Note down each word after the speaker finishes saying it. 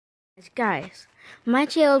Guys, my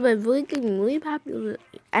channel has been really getting really popular.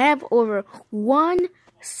 I have over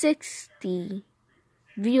 160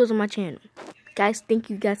 videos on my channel. Guys, thank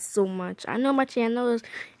you guys so much. I know my channel is,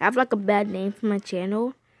 I have like a bad name for my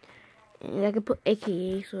channel. And I can put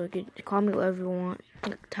AKA, so you can call me whatever you want.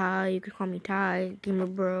 Like Ty, you can call me Ty, Gamer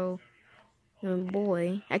Bro, and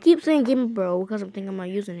Boy. I keep saying Gamer Bro because I'm thinking my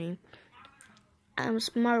username. I'm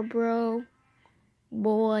Smart Bro,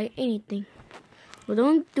 Boy, anything. But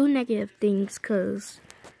don't do negative things, cause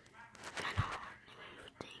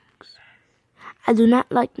I do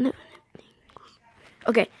not like negative things.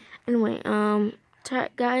 Okay, anyway,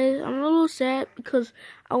 guys, I'm a little sad because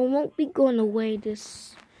I won't be going away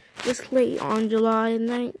this late on July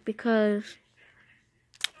 9th because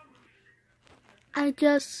my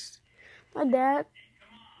dad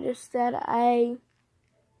just said I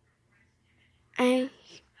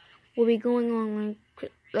will be going on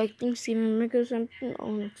like Thanksgiving break or something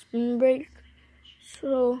on spring break,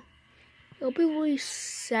 so it'll be really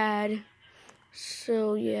sad.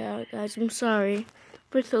 So yeah, guys, I'm sorry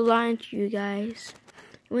for lying to you guys.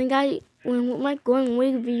 When my going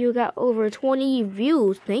away video got over 20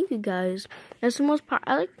 views, thank you guys. That's the most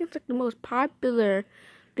it's like the most popular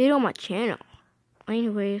video on my channel.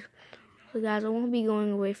 Anyways, so guys, I won't be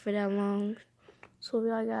going away for that long. So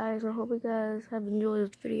yeah, guys, I hope you guys have enjoyed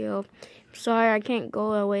this video. I'm sorry I can't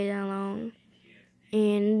go away that long.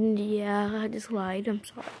 And yeah, I just lied. I'm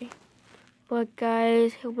sorry. But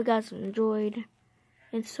guys, hope you guys enjoyed.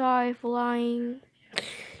 And sorry for lying.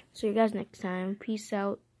 See you guys next time. Peace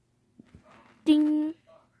out. Ding.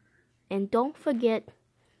 And don't forget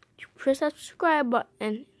to press that subscribe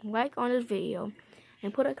button, like on this video,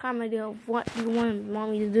 and put a comment of what you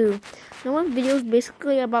want me to do. No one videos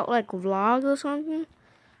basically about like vlogs or something.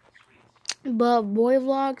 But boy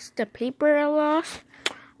vlogs, the paper I lost,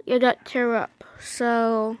 it got tear up.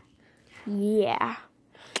 So yeah.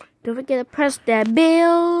 Don't forget to press that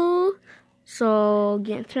bell so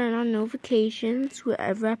turn on notifications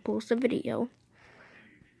whenever I post a video.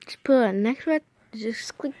 Just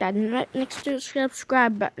just click that next to the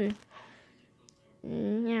subscribe button.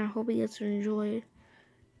 And yeah, I hope you guys enjoyed.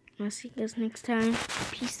 I'll see you guys next time.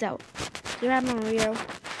 Peace out. Grab Mario.